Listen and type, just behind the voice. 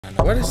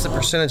know. What is the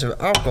percentage of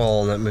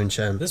alcohol in that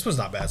moonshine? This one's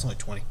not bad. It's only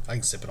 20. I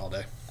can sip it all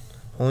day.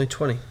 Only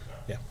 20.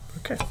 Yeah.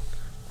 Okay.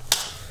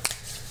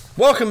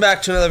 Welcome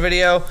back to another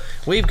video.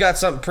 We've got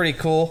something pretty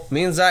cool.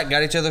 Me and Zach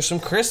got each other some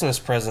Christmas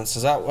presents.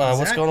 Is that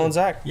what's going on,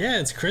 Zach? Yeah,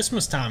 it's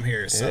Christmas time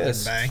here at Southern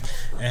Bang.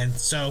 And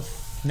so,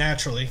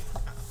 naturally,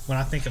 when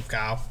I think of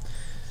Kyle,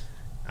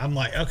 I'm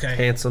like, okay.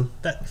 Handsome.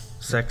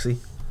 Sexy.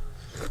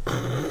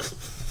 Trying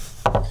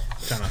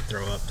to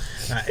throw up.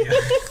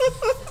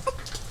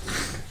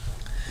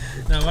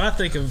 Now, when I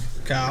think of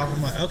Kyle,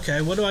 I'm like,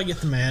 okay, what do I get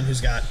the man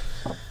who's got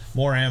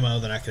more ammo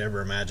than I could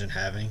ever imagine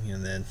having,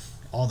 and then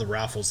all the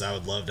rifles I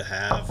would love to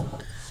have,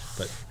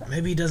 but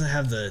maybe he doesn't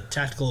have the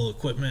tactical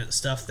equipment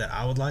stuff that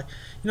I would like.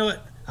 You know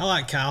what? I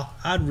like Kyle.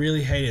 I'd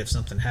really hate it if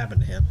something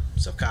happened to him.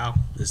 So, Kyle,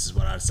 this is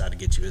what I decided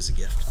to get you as a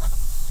gift.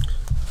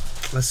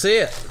 Let's see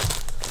it.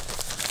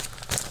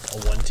 A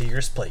One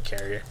Tigris plate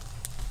carrier.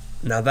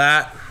 Now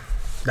that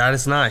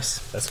is nice.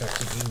 That's going to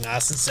keep you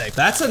nice and safe.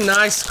 That's a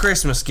nice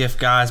Christmas gift,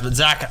 guys. But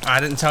Zach, I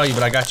didn't tell you,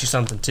 but I got you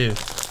something too.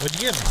 What'd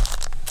you give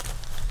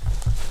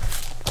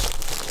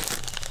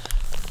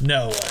me?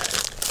 No way.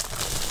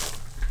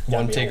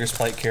 One Tigris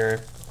plate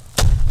carrier.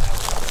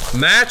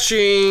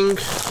 Matching. Dude,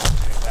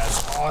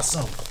 that's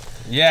awesome.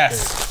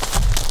 Yes.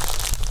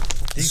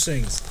 Dude. These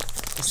things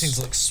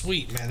look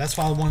sweet, man. That's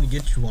why I wanted to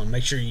get you one.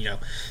 Make sure you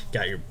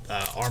got your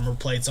armor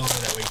plates on it.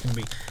 That way you can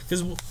be,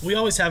 because we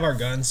always have our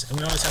guns and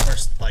we always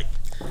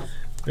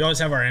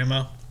have our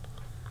ammo,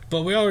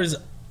 but we always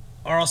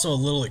are also a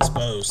little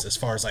exposed as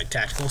far as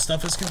tactical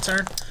stuff is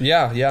concerned.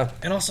 Yeah.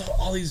 And also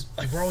all these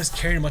we're always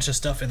carrying a bunch of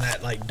stuff in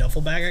that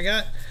duffel bag I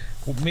got.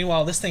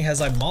 Meanwhile, this thing has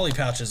molly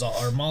pouches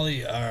or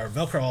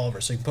Velcro all over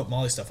it, so you can put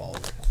molly stuff all over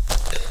it.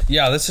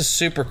 Yeah, this is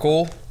super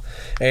cool.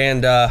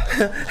 And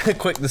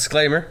quick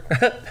disclaimer,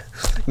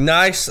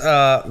 nice.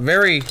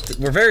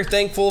 We're very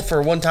thankful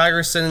for One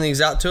Tigris sending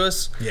these out to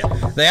us. Yeah,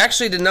 they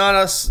actually did not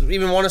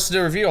even want us to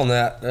do a review on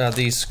that.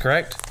 These,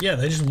 correct? Yeah,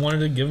 they just wanted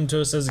to give them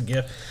to us as a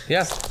gift.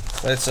 Yeah,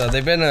 it's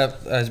they've been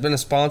a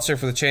sponsor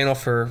for the channel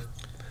for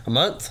a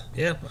month.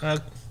 Yeah,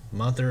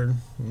 month and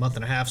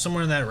a half,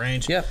 somewhere in that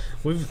range. Yeah,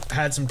 we've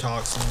had some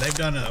talks, and they've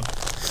done a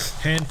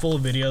handful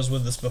of videos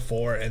with us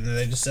before, and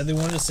they just said they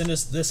wanted to send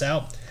us this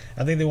out.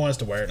 I think they want us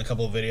to wear it in a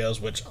couple of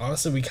videos, which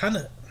honestly we kind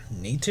of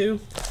need to.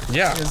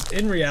 Yeah. Because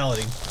in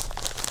reality,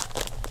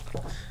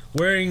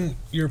 wearing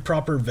your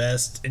proper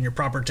vest and your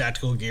proper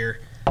tactical gear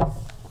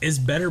is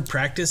better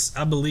practice,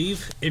 I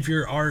believe, if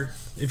you're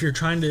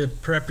trying to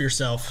prep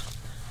yourself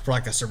for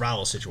a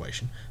survival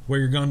situation where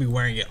you're going to be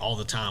wearing it all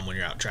the time when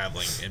you're out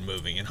traveling and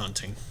moving and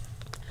hunting.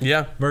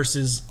 Yeah.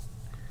 Versus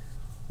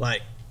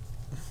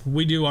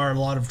we do a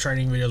lot of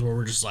training videos where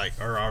we're just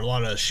or a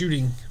lot of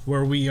shooting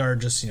where we are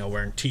just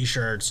wearing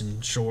t-shirts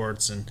and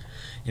shorts and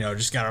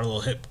just got our little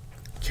hip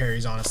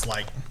carries on us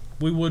like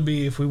we would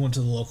be if we went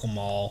to the local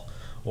mall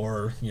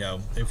or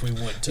if we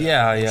went to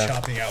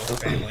shopping out with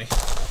the family,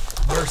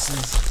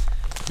 versus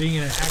being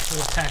in an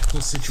actual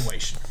tactical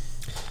situation.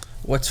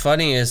 What's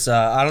funny is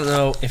I don't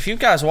know if you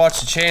guys watch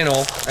the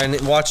channel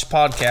and watch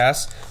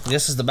podcasts.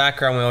 This is the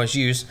background we always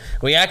use.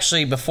 We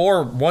actually,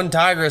 before One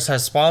Tigris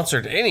has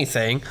sponsored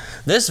anything,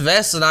 this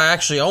vest that I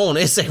actually own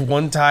is a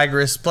One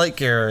Tigris plate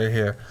carrier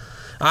here.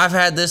 I've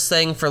had this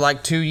thing for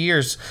 2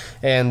 years,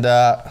 and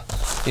I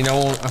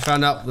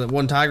found out that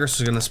One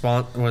Tigris was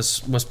going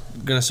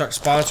to start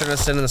sponsoring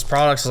us, sending us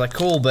products. I was like,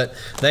 cool, but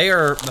they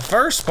are the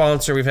first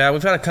sponsor we've had.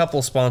 We've had a couple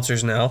of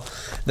sponsors now.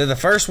 They're the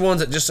first ones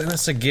that just sent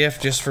us a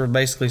gift just for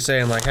basically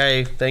saying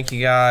hey, thank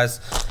you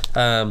guys.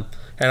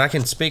 And I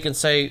can speak and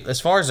say, as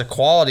far as the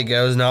quality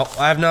goes, now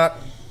I have not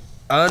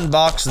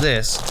unboxed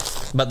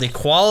this, but the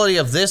quality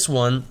of this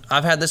one,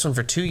 I've had this one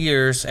for 2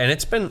 years, and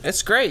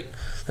it's great.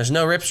 There's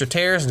no rips or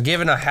tears, and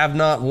given I have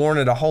not worn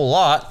it a whole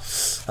lot,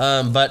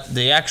 but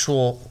the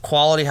actual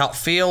quality, how it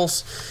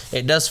feels,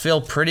 it does feel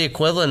pretty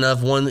equivalent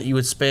of one that you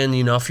would spend,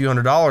 a few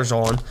 $100s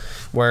on.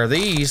 Where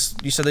these,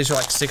 you said these are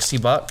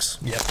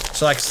 $60. Yep.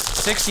 So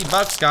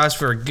 $60, guys,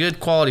 for a good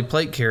quality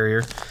plate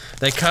carrier.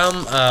 They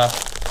come.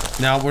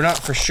 Now we're not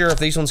for sure if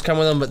these ones come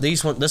with them, but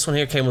this one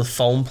here came with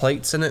foam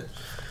plates in it.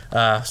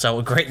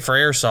 So great for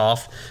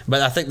airsoft.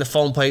 But I think the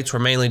foam plates were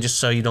mainly just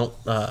so you don't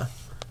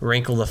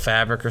wrinkle the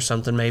fabric or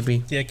something,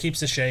 maybe. Yeah, it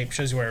keeps the shape,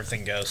 shows you where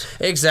everything goes.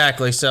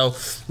 Exactly. So,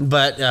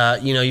 but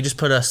you just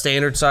put a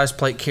standard size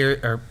plate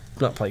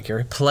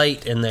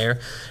plate in there,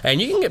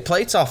 and you can get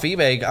plates off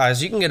eBay,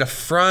 guys. You can get a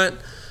front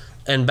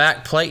and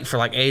back plate for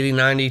 $80,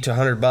 $90 to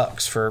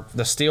 $100 for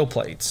the steel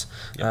plates.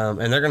 Yep.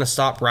 And they're going to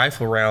stop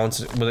rifle rounds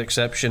with the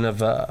exception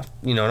of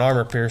an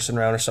armor piercing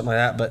round or something like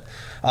that. But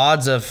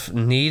odds of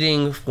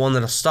needing one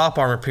that'll stop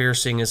armor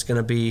piercing is going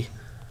to be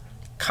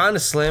kind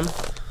of slim.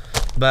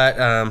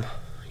 But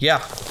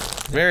yeah,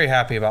 very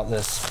happy about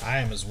this. I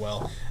am as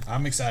well.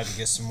 I'm excited to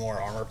get some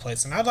more armor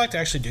plates, and I'd like to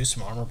actually do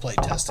some armor plate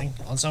testing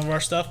on some of our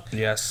stuff.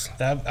 Yes.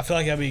 I feel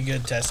like that'd be a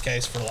good test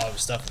case for a lot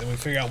of stuff. Then we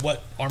figure out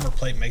what armor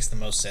plate makes the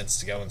most sense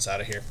to go inside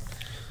of here.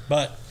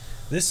 But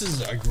this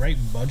is a great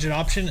budget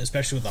option,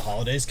 especially with the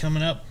holidays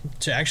coming up,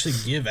 to actually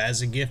give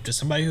as a gift to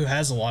somebody who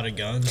has a lot of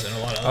guns and a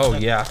lot of other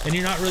stuff, yeah. and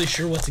you're not really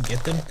sure what to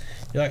get them.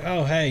 You're like,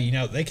 oh, hey, you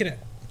know,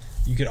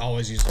 you could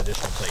always use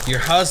additional plate. Your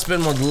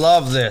husband would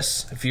love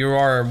this. If you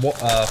are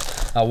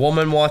a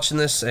woman watching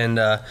this, and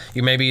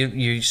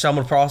you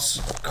stumbled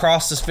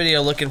across this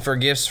video looking for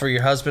gifts for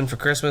your husband for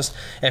Christmas,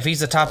 if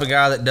he's the type of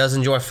guy that does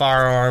enjoy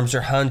firearms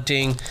or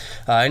hunting,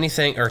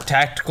 anything, or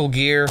tactical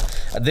gear,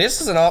 this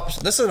is an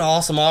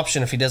awesome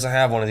option if he doesn't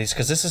have one of these,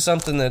 because this is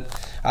something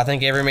that I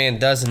think every man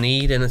does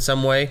need in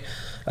some way,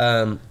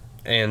 and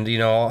you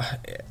know,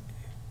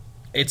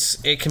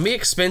 it can be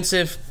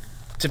expensive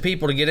to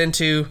people to get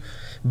into.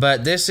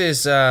 But this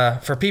is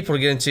for people to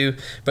get into.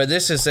 But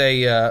this is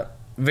a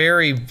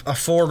very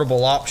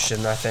affordable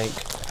option, I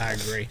think. I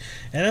agree,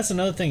 and that's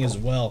another thing as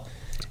well.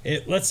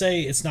 Let's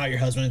say it's not your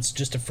husband; it's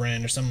just a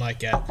friend or something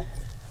like that.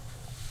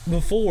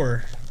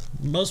 Before,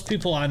 most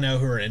people I know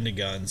who are into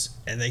guns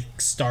and they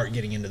start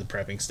getting into the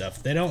prepping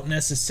stuff, they don't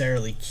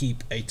necessarily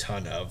keep a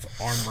ton of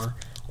armor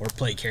or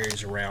plate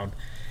carriers around,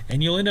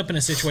 and you'll end up in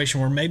a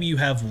situation where maybe you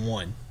have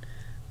one.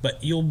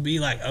 But you'll be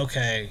like,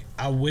 okay,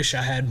 I wish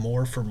I had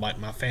more for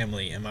my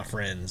family and my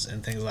friends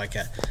and things like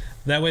that.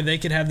 That way they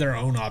could have their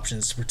own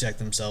options to protect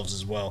themselves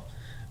as well.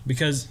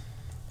 Because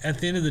at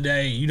the end of the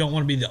day, you don't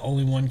want to be the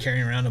only one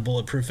carrying around a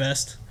bulletproof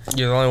vest.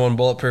 You're the only one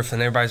bulletproof,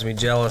 and everybody's going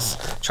to be jealous,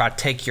 try to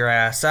take your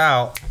ass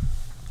out.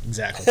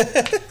 Exactly.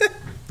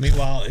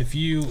 Meanwhile, if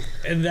you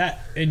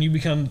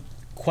become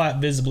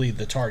quite visibly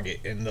the target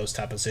in those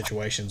type of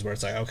situations where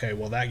it's like, okay,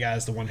 well, that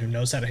guy's the one who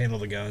knows how to handle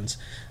the guns,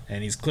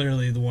 and he's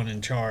clearly the one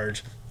in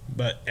charge,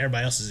 but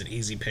everybody else is an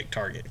easy pick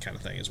target kind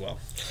of thing as well.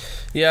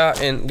 Yeah,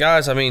 and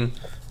guys, I mean,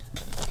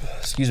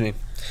 excuse me.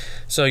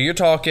 So you're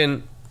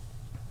talking,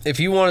 if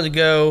you wanted to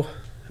go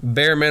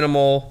bare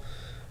minimal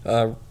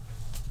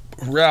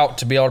route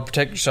to be able to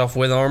protect yourself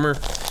with armor,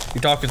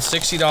 you're talking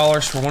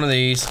 $60 for one of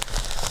these.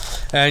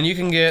 And you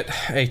can get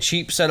a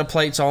cheap set of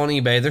plates on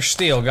eBay. They're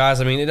steel, guys.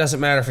 I mean, it doesn't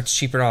matter if it's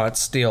cheap or not. It's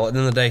steel. At the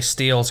end of the day,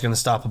 steel is going to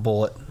stop a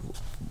bullet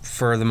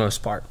for the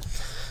most part,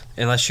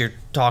 unless you're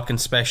talking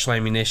special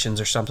ammunitions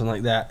or something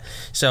like that.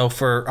 So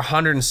for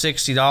 $160,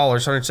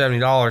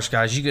 $170,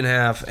 guys, you can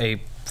have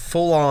a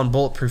full-on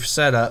bulletproof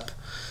setup.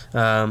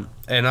 And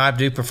I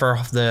do prefer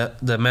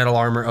the metal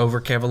armor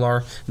over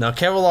Kevlar. Now,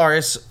 Kevlar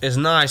is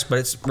nice, but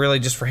it's really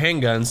just for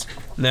handguns.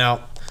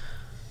 Now,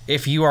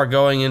 if you are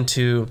going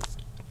into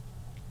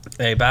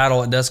a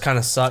battle, it does kind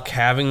of suck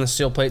having the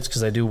steel plates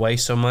because they do weigh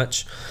so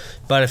much.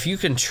 But if you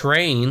can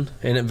train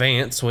in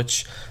advance,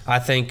 which I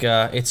think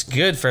it's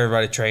good for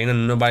everybody to train,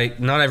 and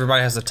not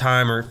everybody has the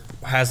time or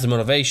has the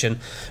motivation,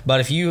 but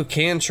if you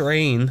can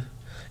train,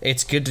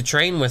 it's good to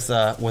train with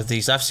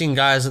these. I've seen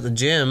guys at the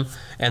gym,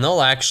 and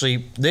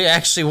they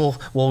actually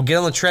will get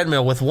on the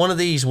treadmill with one of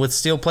these with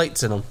steel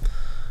plates in them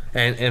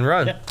and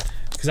run. Yeah,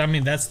 because I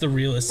mean that's the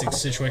realistic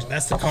situation.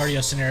 That's the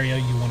cardio scenario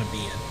you want to be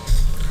in.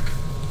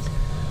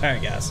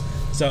 Alright guys,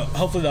 so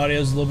hopefully the audio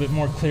is a little bit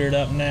more cleared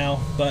up now,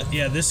 but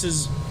yeah,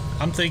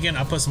 I'm thinking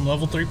I put some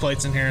level 3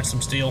 plates in here and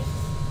some steel,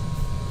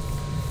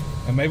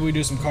 and maybe we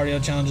do some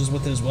cardio challenges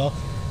with it as well,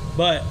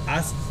 but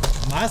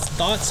my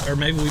thoughts are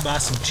maybe we buy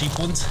some cheap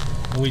ones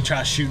and we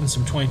try shooting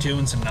some 22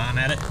 and some 9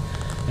 at it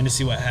and to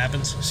see what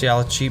happens. See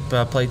how the cheap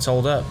plates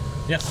hold up.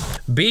 Yep.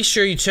 Be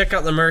sure you check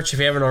out the merch if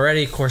you haven't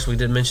already. Of course, we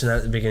did mention that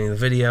at the beginning of the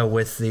video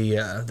with the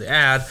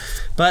ad,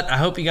 but I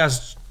hope you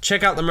guys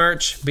check out the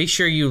merch. Be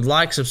sure you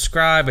like,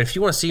 subscribe, and if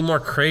you want to see more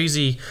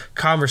crazy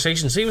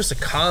conversations, leave us a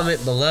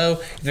comment below.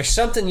 If there's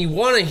something you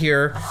want to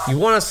hear, you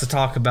want us to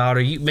talk about,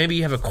 or maybe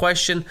you have a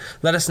question,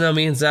 let us know.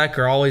 Me and Zach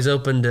are always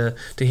open to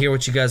hear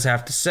what you guys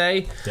have to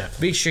say.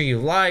 Definitely. Be sure you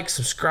like,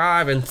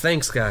 subscribe, and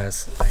thanks,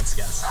 guys. Thanks,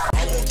 guys.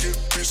 I'm gonna get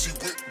busy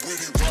with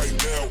it right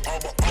now.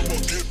 I'ma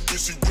get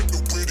busy with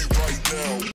the witty right now.